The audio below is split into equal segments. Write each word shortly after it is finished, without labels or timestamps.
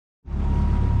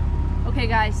Okay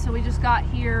guys, so we just got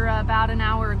here about an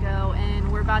hour ago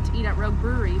and we're about to eat at Rogue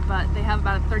Brewery, but they have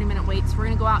about a 30-minute wait, so we're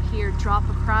gonna go out here, drop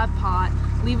a crab pot,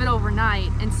 leave it overnight,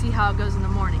 and see how it goes in the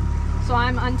morning. So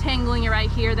I'm untangling it right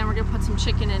here, then we're gonna put some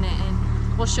chicken in it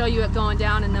and we'll show you it going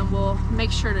down, and then we'll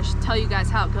make sure to tell you guys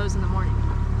how it goes in the morning.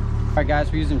 All right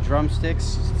guys, we're using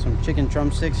drumsticks, some chicken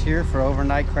drumsticks here for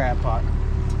overnight crab pot.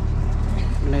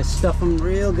 I'm gonna stuff them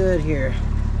real good here.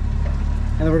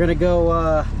 And then we're gonna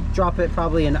go drop it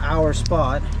probably in our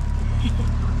spot.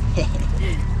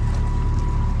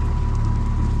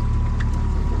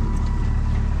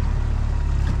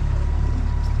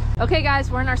 Okay guys,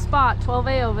 we're in our spot,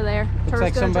 12A over there. Looks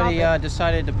like somebody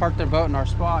decided to park their boat in our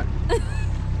spot.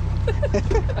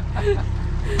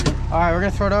 Alright, we're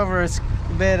gonna throw it over. It's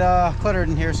a bit cluttered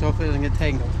in here, so hopefully it doesn't get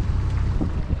tangled.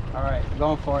 Alright,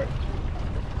 going for it.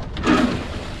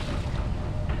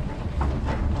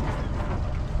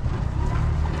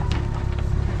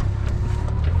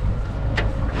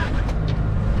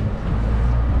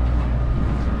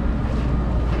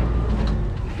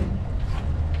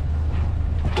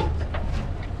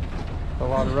 A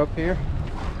lot of rope here.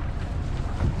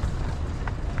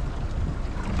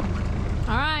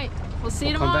 All right, we'll see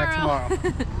you tomorrow. Come back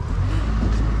tomorrow.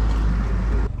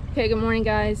 Okay, good morning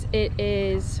guys. It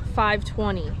is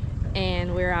 5:20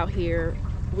 and we're out here.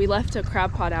 We left a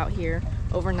crab pot out here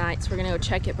overnight, so we're gonna go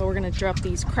check it, but we're gonna drop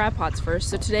these crab pots first.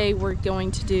 So today we're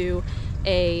going to do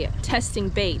a testing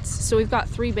baits. So we've got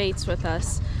 3 baits with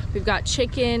us. We've got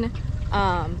chicken,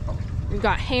 we've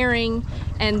got herring,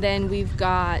 and then we've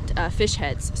got fish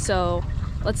heads. So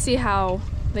let's see how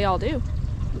they all do.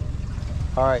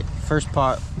 All right, first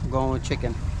pot, I'm going with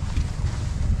chicken.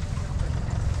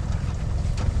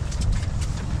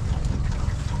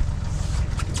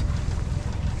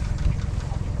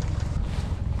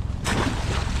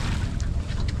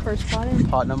 First pot in.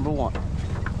 Pot number 1.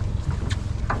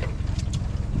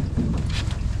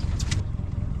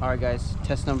 All right guys,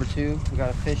 test number 2. We got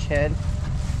a fish head.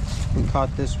 We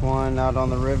caught this one out on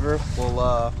the river.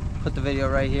 We'll put the video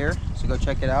right here, so go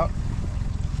check it out.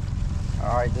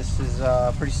 All right, this is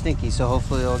pretty stinky, so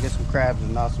hopefully it'll get some crabs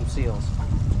and not some seals.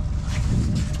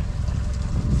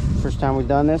 First time we've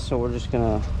done this, so we're just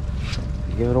gonna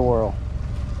give it a whirl.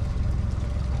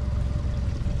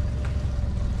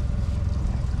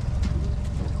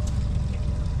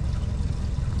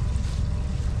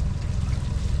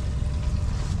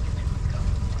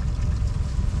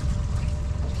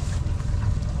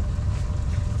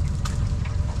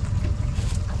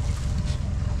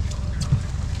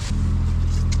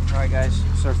 Alright guys,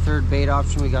 it's our third bait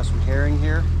option. We got some herring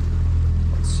here.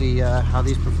 Let's see how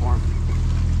these perform.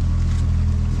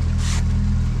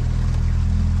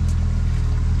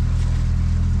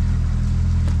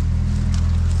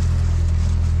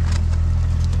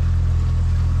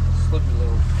 Slippery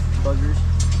little buggers.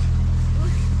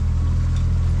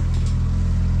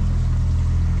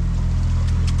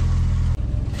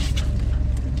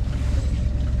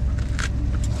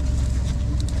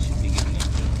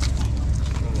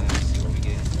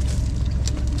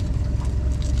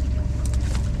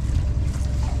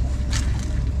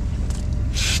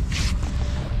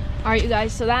 All right, you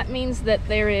guys, so that means that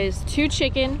there is 2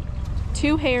 chicken,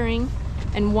 2 herring,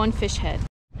 and 1 fish head.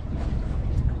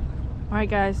 All right,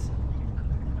 guys,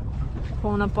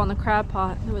 pulling up on the crab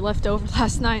pot that we left over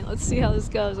last night. Let's see how this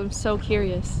goes. I'm so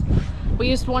curious. We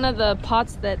used one of the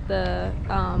pots that the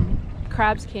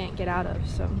crabs can't get out of,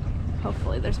 so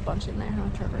hopefully there's a bunch in there, huh,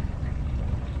 Trevor?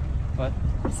 What?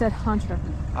 I said, huh,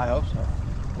 Trevor? I hope so.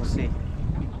 We'll see.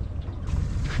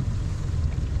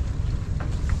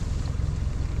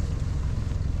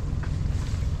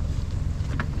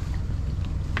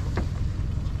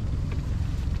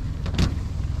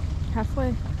 Halfway.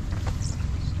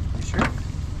 You sure?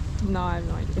 No, I have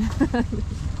no idea.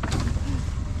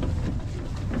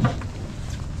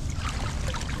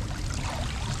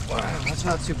 Wow, that's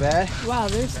not too bad. Wow,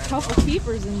 there's a couple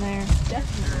keepers in there.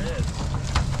 Definitely. There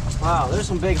is. Wow, there's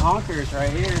some big honkers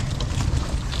right here.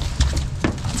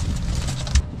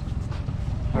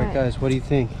 All right, guys, what do you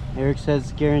think? Eric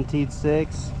says guaranteed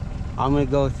 6. I'm gonna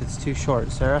go with it's too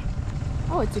short. Sarah?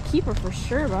 Oh, it's a keeper for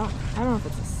sure, but I don't know if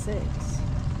it's a 6.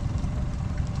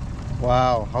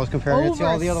 Wow, I was comparing it to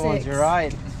all the other ones. You're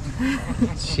right.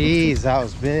 Jeez, that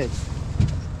was big.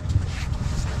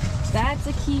 That's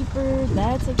a keeper,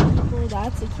 that's a keeper,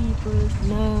 that's a keeper.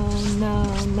 No, no,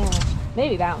 no.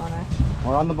 Maybe that one, actually.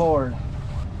 We're on the board.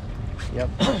 Yep.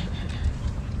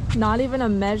 Not even a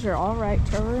measure. All right,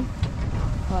 Trevor.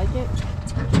 I like it.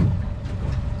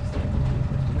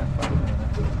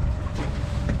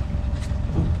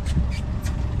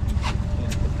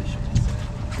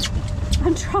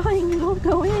 I'm trying, it won't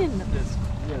go in.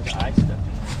 There's eye stuff in there.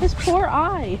 His poor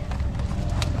eye.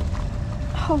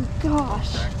 Oh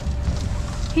gosh.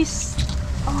 He's,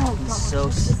 oh gosh, So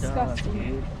that's stuck, disgusting.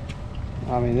 dude.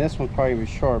 I mean, this one's probably gonna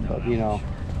be short, but you know,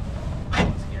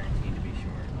 It's guaranteed to be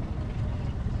short.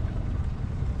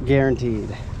 guaranteed.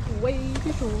 Way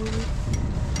too short.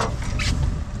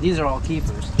 These are all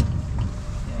keepers. Yeah,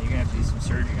 you're gonna have to do some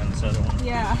surgery on this other one.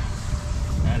 Yeah.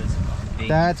 That is a big.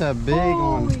 That's a big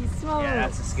one. Holy smokes. Yeah,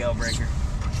 that's a scale breaker.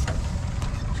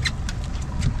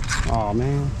 Oh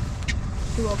man,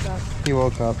 He woke up. he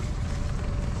woke up.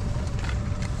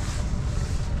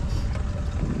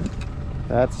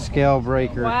 That's a scale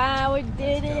breaker. Wow, it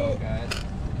did Go, it. guys.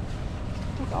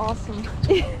 That's awesome.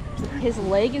 His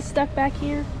leg is stuck back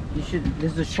here. You should.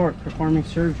 This is a short performing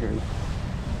surgery.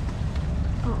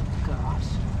 Oh gosh.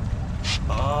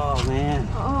 Oh man,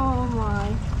 Oh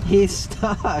my. he's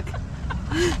stuck.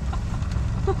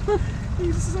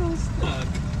 He's so stuck.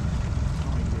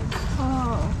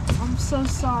 Oh, I'm so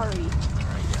sorry.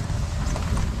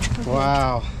 Okay.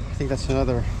 Wow, I think that's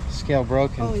another scale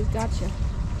broken. Oh, he's got you.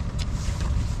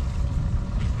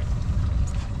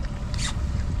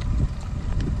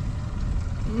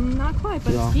 Not quite,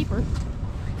 but Yeah. it's a keeper.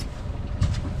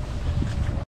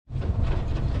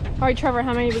 All right, Trevor,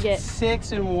 how many did we get?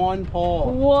 6 in one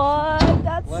pole. What?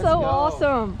 That's Let's so go.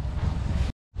 awesome.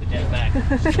 The dead back.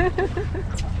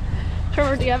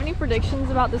 Trevor, do you have any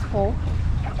predictions about this pole?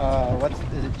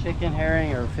 Is it chicken,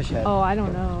 herring, or fish head? Oh, I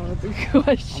don't know. That's a good I'm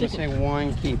question. gonna say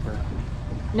one keeper.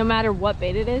 No matter what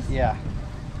bait it is? Yeah.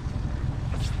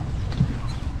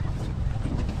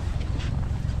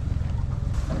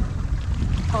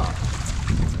 Oh,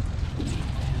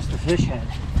 It's the fish head.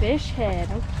 fish head.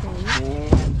 Okay.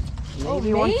 And Oh,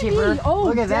 maybe one keeper. Oh,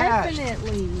 Look at that.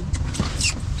 definitely.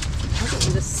 Look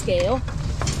at the scale.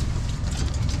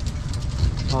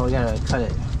 Oh, we gotta cut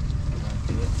it.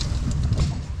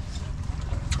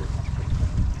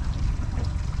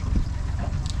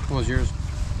 What was yours?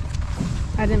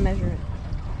 I didn't measure it.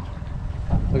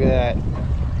 Look at that.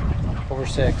 Over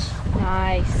 6.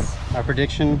 Nice. My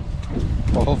prediction,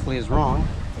 well, hopefully is wrong.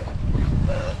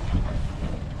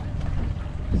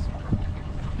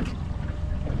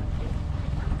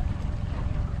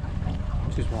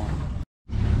 Too small.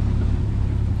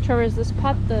 Trevor, is this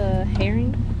pot the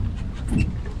herring?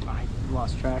 I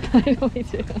lost track. I really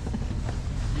do.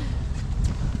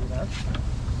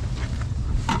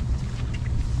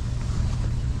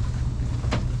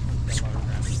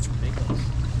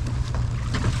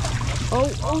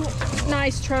 Oh,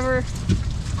 nice, Trevor.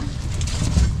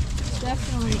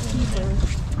 Definitely a keeper.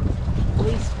 At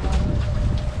least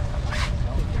one.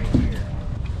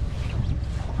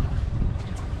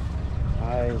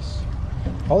 Nice.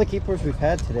 All the keepers we've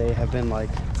had today have been like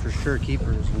for sure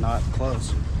keepers and not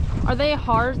close. Are they a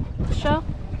hard show?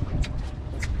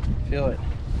 Feel it.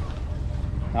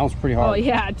 That was pretty hard. Oh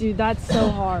yeah, dude, that's so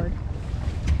hard.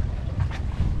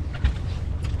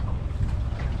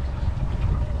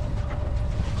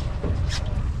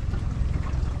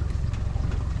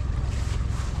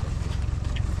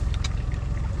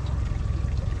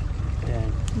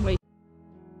 Dang. Wait.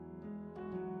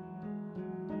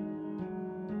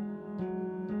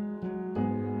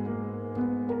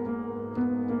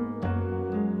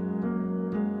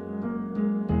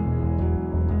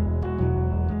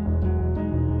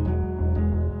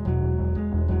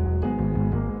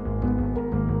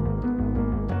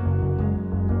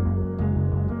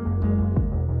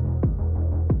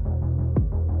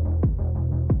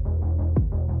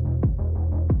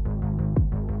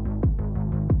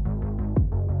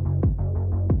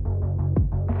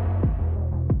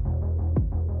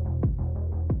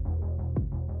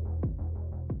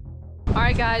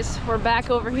 Alright guys, we're back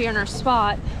over here in our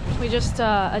spot. We just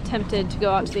attempted to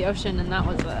go out to the ocean and that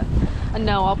was a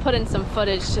no. I'll put in some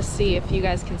footage to see if you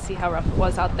guys can see how rough it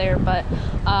was out there, but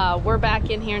we're back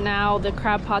in here now. The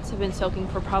crab pots have been soaking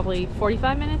for probably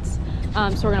 45 minutes,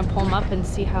 so we're gonna pull them up and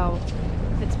see how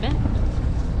it's been.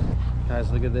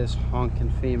 Guys, look at this honking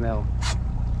female.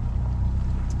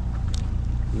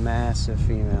 Massive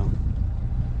female.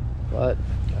 But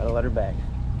gotta let her back.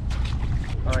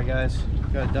 Alright guys,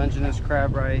 got a Dungeness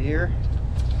crab right here.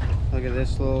 Look at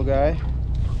this little guy.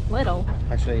 Little.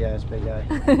 Actually, yeah, it's a big guy.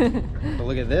 But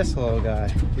look at this little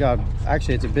guy. God,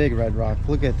 actually, it's a big red rock.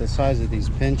 Look at the size of these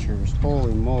pinchers.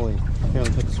 Holy moly. Here, let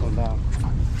me put this one down.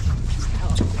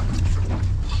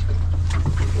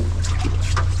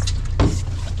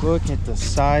 Look at the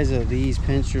size of these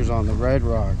pinchers on the red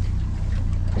rock.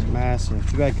 It's massive.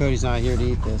 Too bad Cody's not here to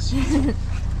eat this.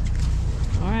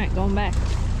 Alright, going back.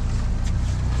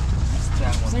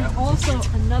 That one, There's also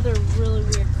another really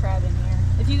weird crab in here.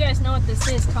 you guys know what this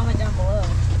is, comment down below.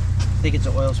 I think it's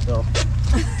an oil spill.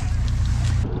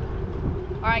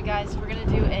 Alright guys, we're gonna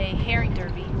do a herring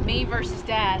derby. Me versus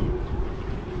Dad.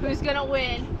 Who's gonna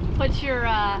win? Put your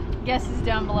guesses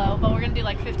down below, but we're gonna do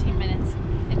like 15 minutes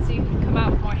and see who can come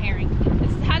out with more herring. It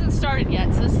hasn't started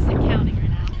yet, so this isn't counting right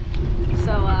now.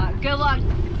 So good luck.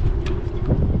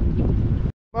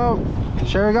 Oh,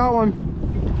 Sherry got one.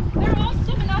 They're all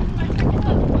swimming out in my freaking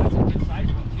boat. That's a good size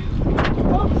one too.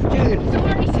 Oh, Dude.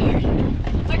 sorry, sorry.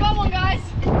 I got one, guys.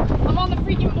 I'm on the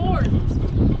freaking board.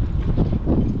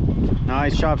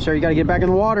 Nice job, Sherry. You gotta get back in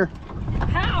the water.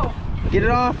 How? Get it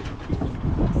off.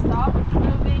 Stop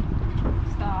moving.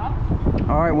 Stop.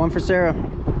 All right, one for Sarah.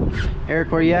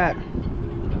 Eric, where you at?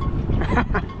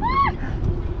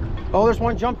 Oh, there's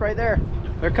one jump right there.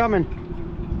 They're coming.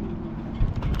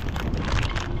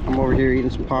 I'm over here eating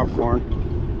some popcorn,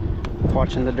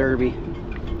 watching the derby.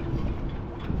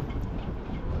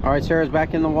 All right, Sarah's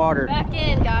back in the water. Back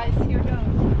in, guys. Here goes.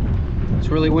 It's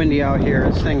really windy out here.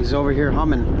 This thing's over here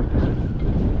humming.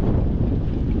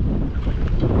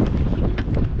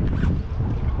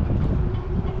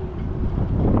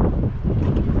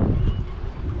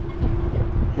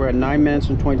 We're at 9 minutes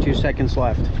and 22 seconds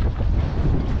left.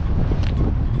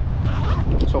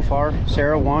 So far,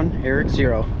 Sarah 1, Eric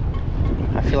 0.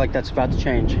 I feel like that's about to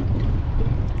change.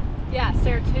 Yeah,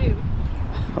 Sarah 2.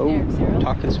 Oh, Eric 0.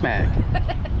 talking smack.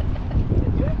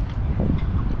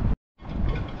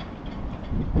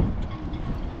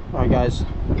 Alright guys,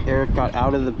 Eric got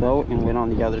out of the boat and went on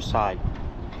the other side.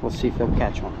 We'll see if he'll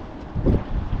catch one.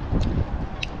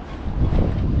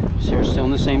 Sarah's still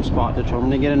in the same spot,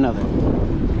 determined to get another.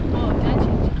 Oh, that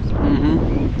changes.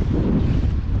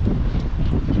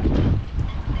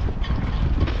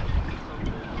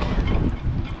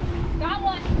 Got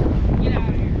one. Get out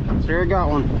of here. Sarah got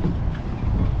one.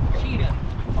 Cheetah.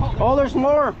 Oh, there's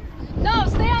more. No,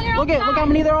 stay on your own side. Look how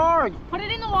many there are. Put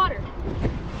it in the water.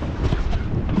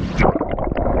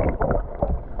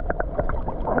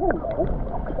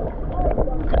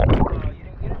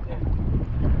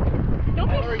 Don't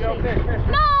be shitty.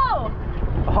 No!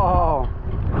 Oh,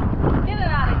 Get it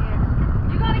out of here.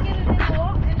 You gotta get it in the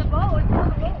boat. It's on the boat.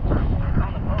 It's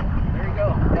on the boat. There you go.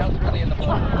 That was really in the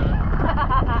boat.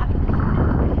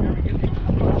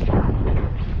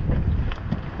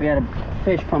 we had a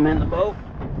fish come in the boat.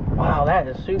 Wow, that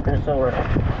is super silver.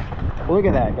 Look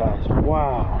at that, guys.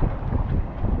 Wow.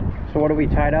 So what are we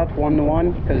tied up?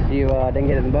 1-1 because you didn't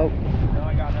get in the boat? No,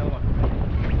 I got another one.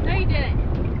 No, you didn't.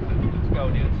 Let's go,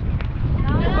 dudes. No.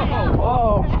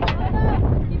 Oh.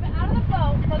 Keep it out of the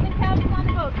boat. Put the cabins on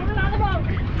the boat. Put it on the boat.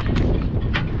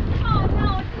 Oh,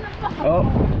 no, it's in the boat. Oh,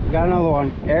 got another one.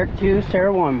 Eric 2,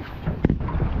 Sarah 1.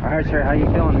 All right, Sarah, how you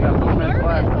feeling? We got 4 minutes Nervous.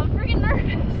 left. I'm freaking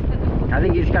nervous. I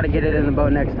think you just got to get it in the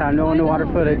boat next time. No underwater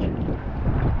footage.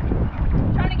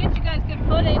 I'm trying to get you guys good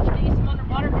footage, get you some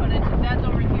underwater footage, and Dad's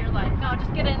over here like, no,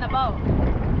 just get it in the boat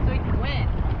so we can win.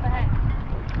 What the heck?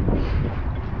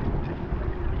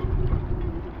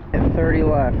 Minute 30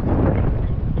 left.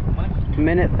 What?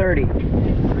 Minute 30.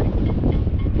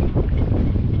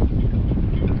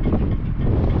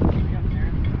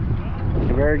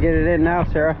 You better get it in now,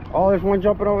 Sarah. Oh, there's one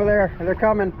jumping over there. They're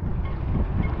coming.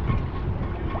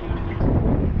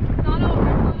 It's not over,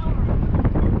 it's not over.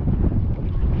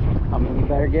 I mean, you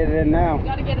better get it in now. You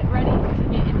gotta get it ready to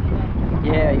get into the boat.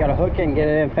 Yeah, you gotta hook it and get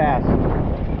it in fast.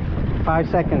 5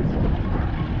 seconds.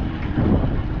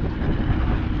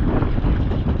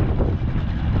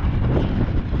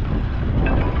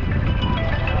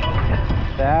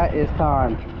 That is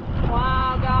time.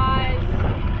 Wow, guys.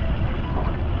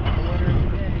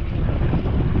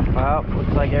 Well,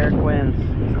 looks like Eric wins.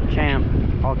 He's the champ.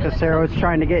 All because Sarah was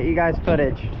trying to get you guys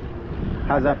footage.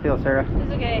 How's that feel, Sarah?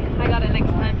 It's okay. I got it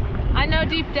next time. I know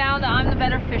deep down that I'm the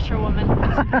better fisherwoman.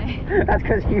 It's okay. That's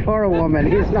because you are a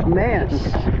woman. He's not a man.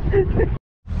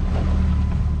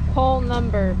 Hole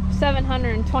number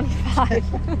 725.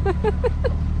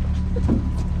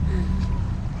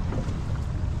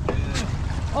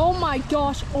 Oh my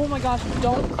gosh,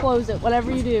 don't close it,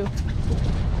 whatever you do.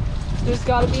 There's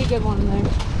gotta be a good one in there.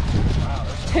 Wow,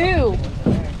 there's 2.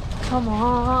 Come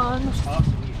on.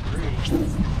 possibly 3.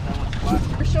 That one's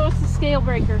plastic. Show us the scale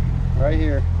breaker. Right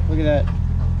here. Look at that.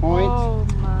 Point. Oh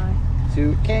my.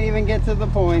 2. Can't even get to the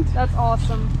point. That's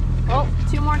awesome. Well,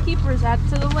 2 more keepers added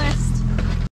to the list.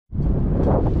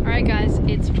 Alright guys,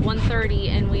 it's 1:30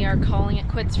 and we are calling it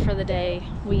quits for the day.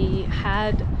 We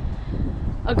had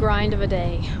a grind of a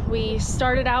day. We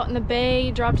started out in the bay,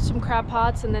 dropped some crab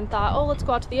pots, and then thought, oh, let's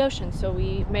go out to the ocean. So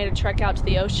we made a trek out to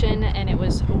the ocean and it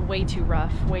was way too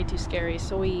rough, way too scary.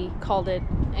 So we called it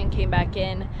and came back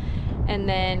in. And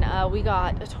then we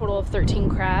got a total of 13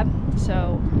 crab,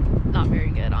 so not very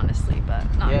good, honestly, but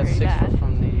not very 6 bad. were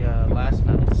from the last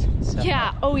night's.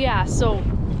 Yeah, oh yeah, so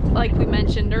like we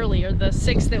mentioned earlier, the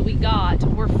 6 that we got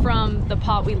were from the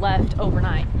pot we left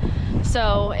overnight.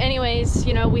 So anyways,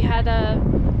 you know, we had a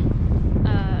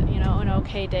you know, an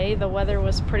okay day. The weather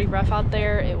was pretty rough out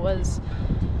there. It was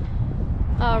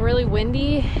really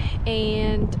windy,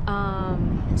 and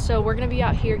so we're gonna be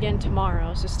out here again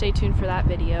tomorrow, so stay tuned for that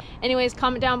video. Anyways,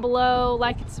 comment down below,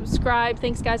 like and subscribe.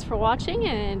 Thanks guys for watching,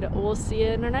 and we'll see you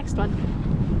in our next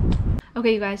one.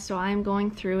 Okay, you guys, so I'm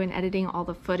going through and editing all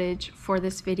the footage for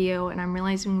this video, and I'm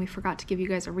realizing we forgot to give you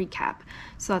guys a recap,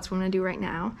 so that's what I'm gonna do right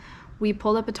now. We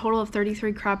pulled up a total of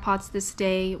 33 crab pots this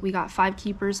day. We got 5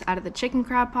 keepers out of the chicken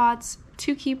crab pots,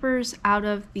 2 keepers out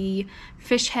of the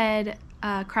fish head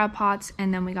crab pots,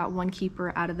 and then we got 1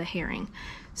 keeper out of the herring.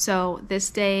 So this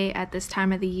day, at this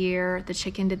time of the year, the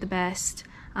chicken did the best.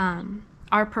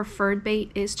 Our preferred bait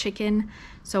is chicken,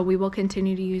 so we will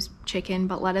continue to use chicken,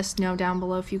 but let us know down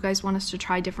below if you guys want us to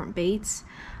try different baits.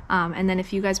 And then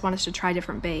if you guys want us to try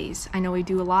different bays. I know we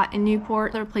do a lot in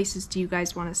Newport. Other places do you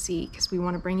guys want to see? Because we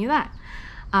want to bring you that.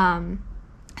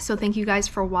 So thank you guys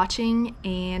for watching,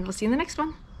 and we'll see you in the next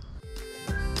one.